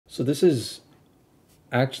So this is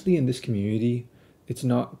actually in this community, it's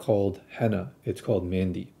not called henna, it's called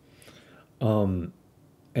mendhi. Um,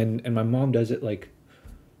 and my mom does it like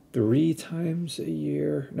 3 times a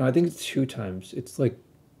year. No, I think it's 2 times. It's like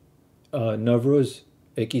Navroz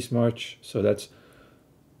Ekis March, so that's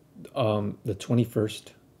the 21st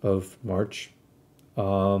of March.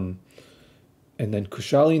 Um, and then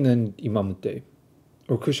Kushali and then Imamute.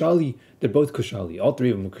 Or Kushali, they're both Kushali. All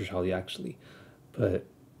three of them are Kushali actually. But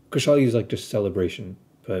Kushali is like just celebration.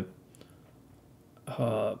 But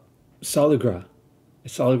uh, Salagra,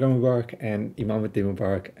 Salagra Mubarak and Imamate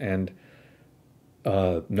Mubarak and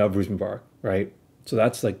Navruz Mubarak, right? So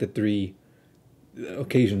that's like the three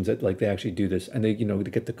occasions that like they actually do this, and they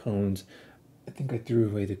get the cones. I think I threw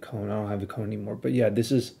away the cone. I don't have the cone anymore. But yeah,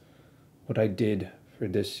 this is what I did for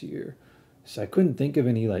this year. So I couldn't think of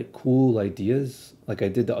any like cool ideas like I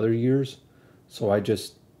did the other years. So I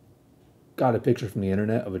just got a picture from the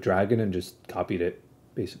internet of a dragon and just copied it,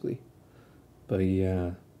 basically. But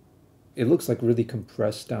yeah, it looks like really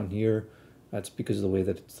compressed down here. That's because of the way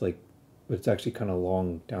that it's actually kind of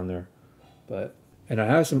long down there. But and I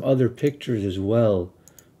have some other pictures as well,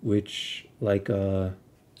 which so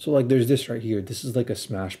like there's this right here. This is like a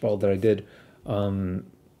smash ball that I did um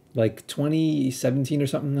like 2017 or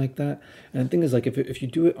something like that. And the thing is like if you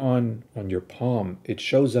do it on your palm, it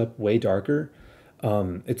shows up way darker.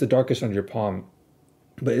 It's the darkest on your palm,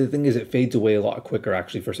 but the thing is it fades away a lot quicker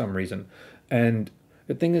actually for some reason. And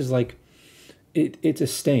the thing is like it's a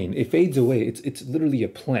stain. It fades away. It's literally a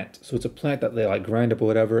plant. So it's a plant that they like grind up or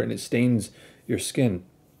whatever, and it stains your skin.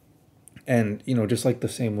 And just like the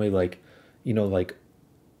same way, like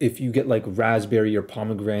if you get like raspberry or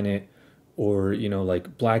pomegranate or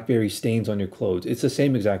like blackberry stains on your clothes, it's the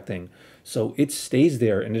same exact thing. So it stays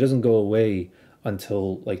there and it doesn't go away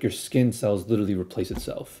until like your skin cells literally replace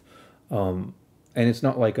itself. And it's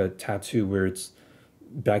not like a tattoo where it's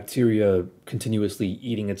bacteria continuously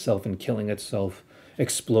eating itself and killing itself,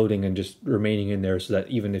 exploding and just remaining in there, so that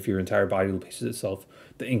even if your entire body replaces itself,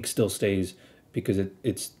 the ink still stays because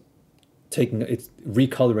it's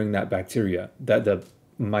recoloring that bacteria, that the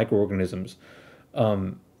microorganisms.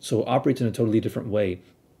 So it operates in a totally different way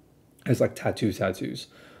as like tattoos.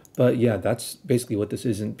 But yeah, that's basically what this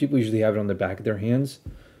is. And people usually have it on the back of their hands,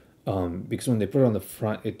 because when they put it on the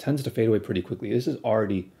front, it tends to fade away pretty quickly. This is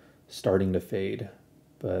already starting to fade.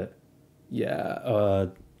 But yeah,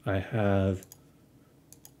 I have.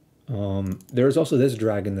 There's also this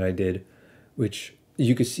dragon that I did, which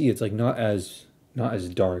you could see it's like not as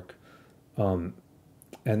dark. Um,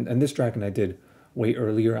 and this dragon I did way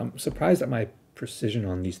earlier. I'm surprised at my precision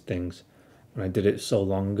on these things when I did it so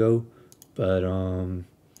long ago. But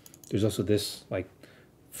there's also this like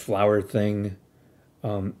flower thing.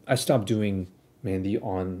 I stopped doing mehndi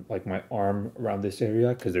on like my arm around this area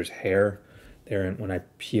because there's hair there, and when I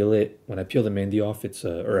peel the mehndi off, it's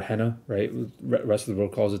or henna, right? Rest of the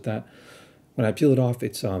world calls it that. When I peel it off,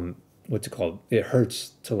 it's what's it called? It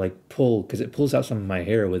hurts to like pull because it pulls out some of my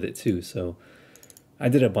hair with it too. So I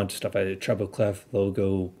did a bunch of stuff. I did treble clef,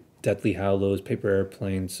 logo, Deathly Hallows, paper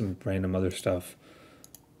airplane, some random other stuff.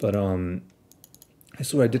 But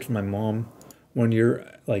that's what I did for my mom one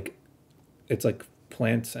year. Like it's like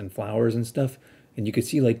plants and flowers and stuff, and you could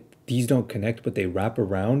see like these don't connect, but they wrap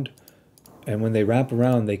around, and when they wrap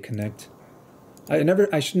around, they connect.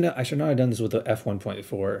 I should not have done this with the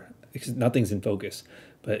f1.4 because nothing's in focus.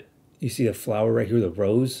 But you see a flower right here, the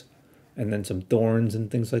rose, and then some thorns and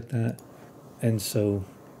things like that, and so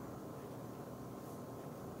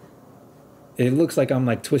it looks like I'm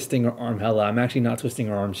like twisting her arm hella. I'm actually not twisting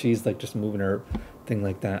her arm. She's like just moving her thing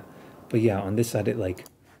like that. But yeah, on this side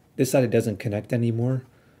this side it doesn't connect anymore.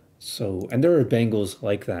 So and there are bangles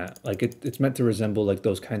like that. Like it's meant to resemble like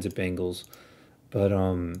those kinds of bangles. But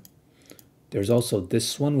there's also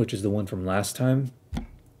this one, which is the one from last time,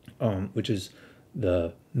 which is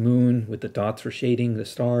the moon with the dots for shading the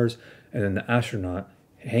stars, and then the astronaut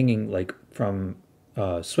hanging like from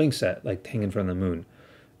swing set, like hanging from the moon.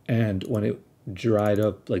 And when it dried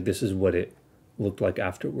up, like this is what it looked like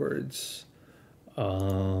afterwards.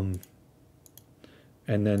 Um,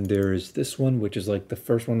 and then there's this one, which is like the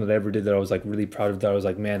first one that I ever did that I was like really proud of. That I was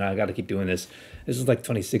like, man, I got to keep doing this. This is like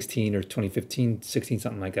 2016 or 2015, 16,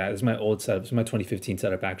 something like that. This is my old setup. This is my 2015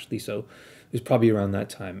 setup actually. So it was probably around that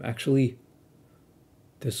time. Actually,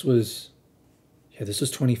 this was, yeah, this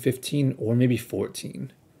was 2015 or maybe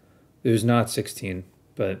 14. It was not 16,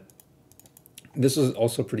 but this was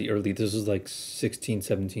also pretty early. This is like 16,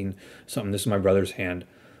 17, something. This is my brother's hand.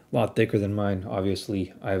 A lot thicker than mine,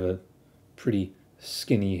 obviously. I have a pretty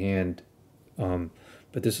skinny hand. Um,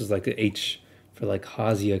 but this is like the H for like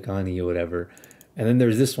Haziakani or whatever. And then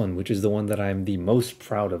there's this one, which is the one that I'm the most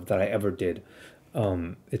proud of that I ever did.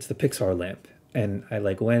 It's the Pixar lamp, and I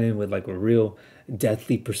like went in with like a real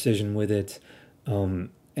deathly precision with it, and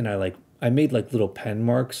I made like little pen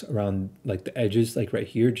marks around like the edges, like right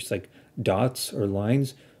here, just like dots or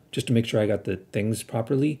lines, just to make sure I got the things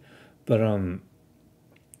properly. But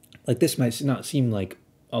like this might not seem like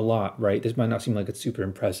a lot, right? This might not seem like it's super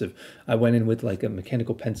impressive. I went in with like a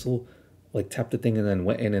mechanical pencil, like tapped the thing, and then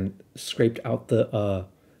went in and scraped out the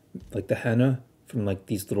like the henna from like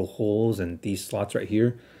these little holes and these slots right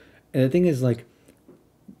here. And the thing is like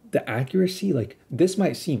the accuracy, like this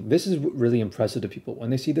is really impressive to people. When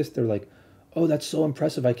they see this, they're like, "Oh, that's so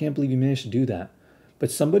impressive. I can't believe you managed to do that."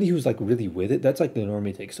 But somebody who's like really with it, that's like the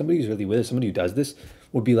normie take. Somebody who's really with it, somebody who does this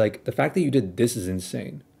would be like, the fact that you did this is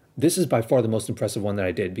insane. This is by far the most impressive one that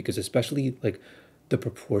I did because especially like the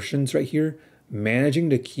proportions right here, managing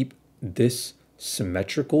to keep this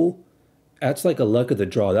symmetrical, that's like a luck of the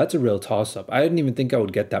draw. That's a real toss up. I didn't even think I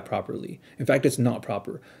would get that properly. In fact, it's not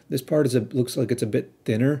proper. This part looks like it's a bit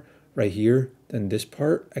thinner right here than this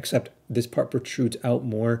part, except this part protrudes out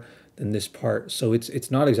more than this part. So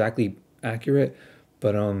it's not exactly accurate,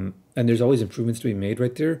 but and there's always improvements to be made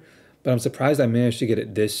right there. But I'm surprised I managed to get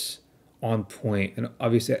it this on point. And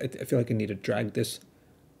obviously I feel like I need to drag this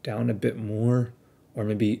down a bit more, or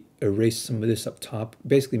maybe erase some of this up top.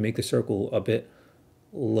 Basically make the circle a bit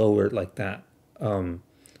lower like that,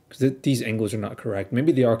 because these angles are not correct.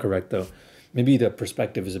 Maybe they are correct though. Maybe the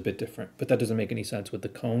perspective is a bit different, but that doesn't make any sense with the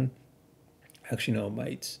cone. Actually no, it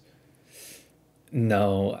might.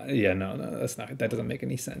 No, yeah, no, that doesn't make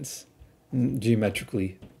any sense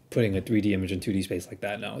geometrically. Putting a 3D image in 2D space like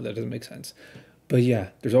that, no, that doesn't make sense. But yeah,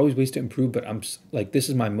 there's always ways to improve, but like this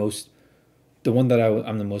is my most, the one that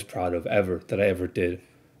I'm the most proud of ever, that I ever did.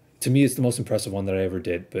 To me, it's the most impressive one that I ever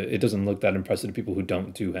did, but it doesn't look that impressive to people who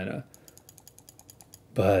don't do henna.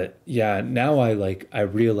 But yeah, now I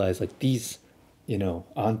realize like these,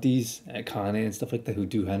 aunties at Kane and stuff like that who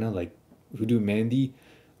do henna, like who do mendhi,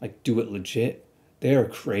 like do it legit. They're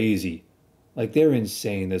crazy. Like they're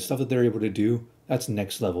insane. The stuff that they're able to do, that's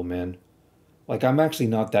next level, man. Like I'm actually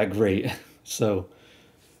not that great. So,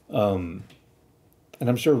 um, and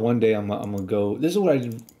I'm sure one day I'm gonna go. This is what I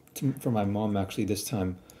did for my mom actually this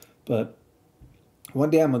time, but one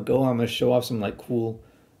day I'm gonna go. I'm gonna show off some like cool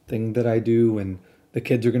thing that I do, and the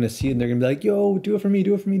kids are gonna see it, and they're gonna be like, "Yo, do it for me,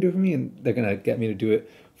 do it for me, do it for me," and they're gonna get me to do it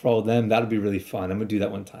for all of them. That'll be really fun. I'm gonna do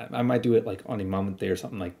that one time. I might do it like on a Imam Day or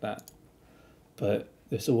something like that. But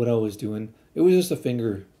this is what I was doing. It was just a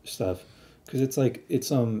finger stuff, because it's like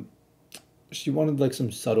she wanted like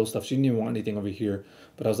some subtle stuff. She didn't even want anything over here,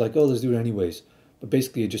 but I was like, oh, let's do it anyways. But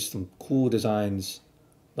basically, just some cool designs,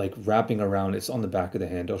 like wrapping around. It's on the back of the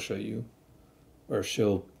hand. I'll show you, or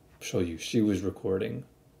she'll show you. She was recording,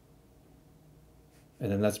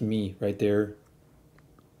 and then that's me right there.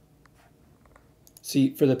 See,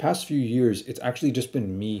 for the past few years, it's actually just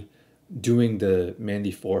been me doing the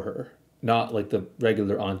mendhi for her, not like the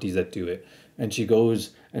regular aunties that do it. And she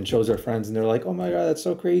goes and shows her friends, and they're like, "Oh my God, that's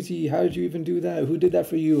so crazy! How did you even do that? Who did that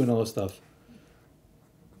for you?" And all this stuff.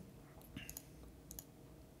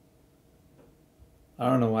 I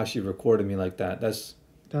don't know why she recorded me like that. That's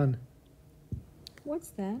done. What's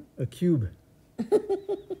that? A cube.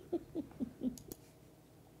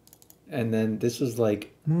 And then this was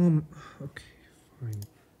like, Mom, okay, fine.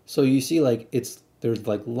 So you see like there's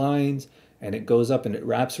like lines, and it goes up and it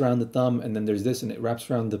wraps around the thumb, and then there's this and it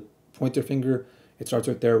wraps around the pointer finger. It starts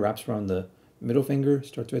right there, wraps around the middle finger,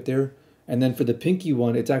 starts right there. And then for the pinky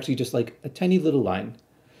one, it's actually just like a tiny little line.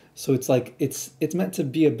 So it's like it's meant to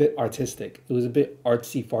be a bit artistic. It was a bit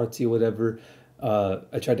artsy fartsy or whatever.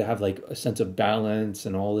 I tried to have like a sense of balance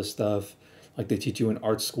and all this stuff, like they teach you in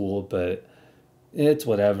art school, but it's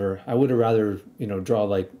whatever. I would have rather, draw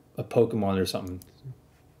like a Pokemon or something.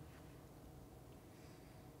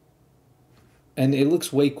 And it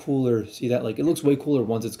looks way cooler. See that? Like it looks way cooler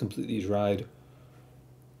once it's completely dried.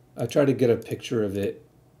 I tried to get a picture of it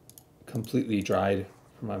completely dried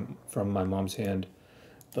from my mom's hand.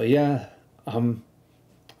 But yeah, I'm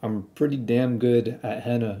pretty damn good at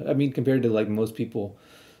henna. I mean, compared to like most people,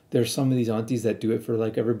 there's some of these aunties that do it for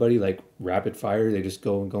like everybody, like rapid fire. They just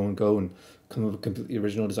go and go and go and come up with completely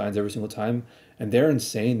original designs every single time, and they're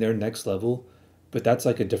insane. They're next level, but that's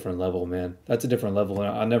like a different level, man. That's a different level, and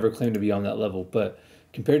I'll never claim to be on that level. But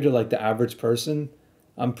compared to like the average person,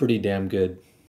 I'm pretty damn good.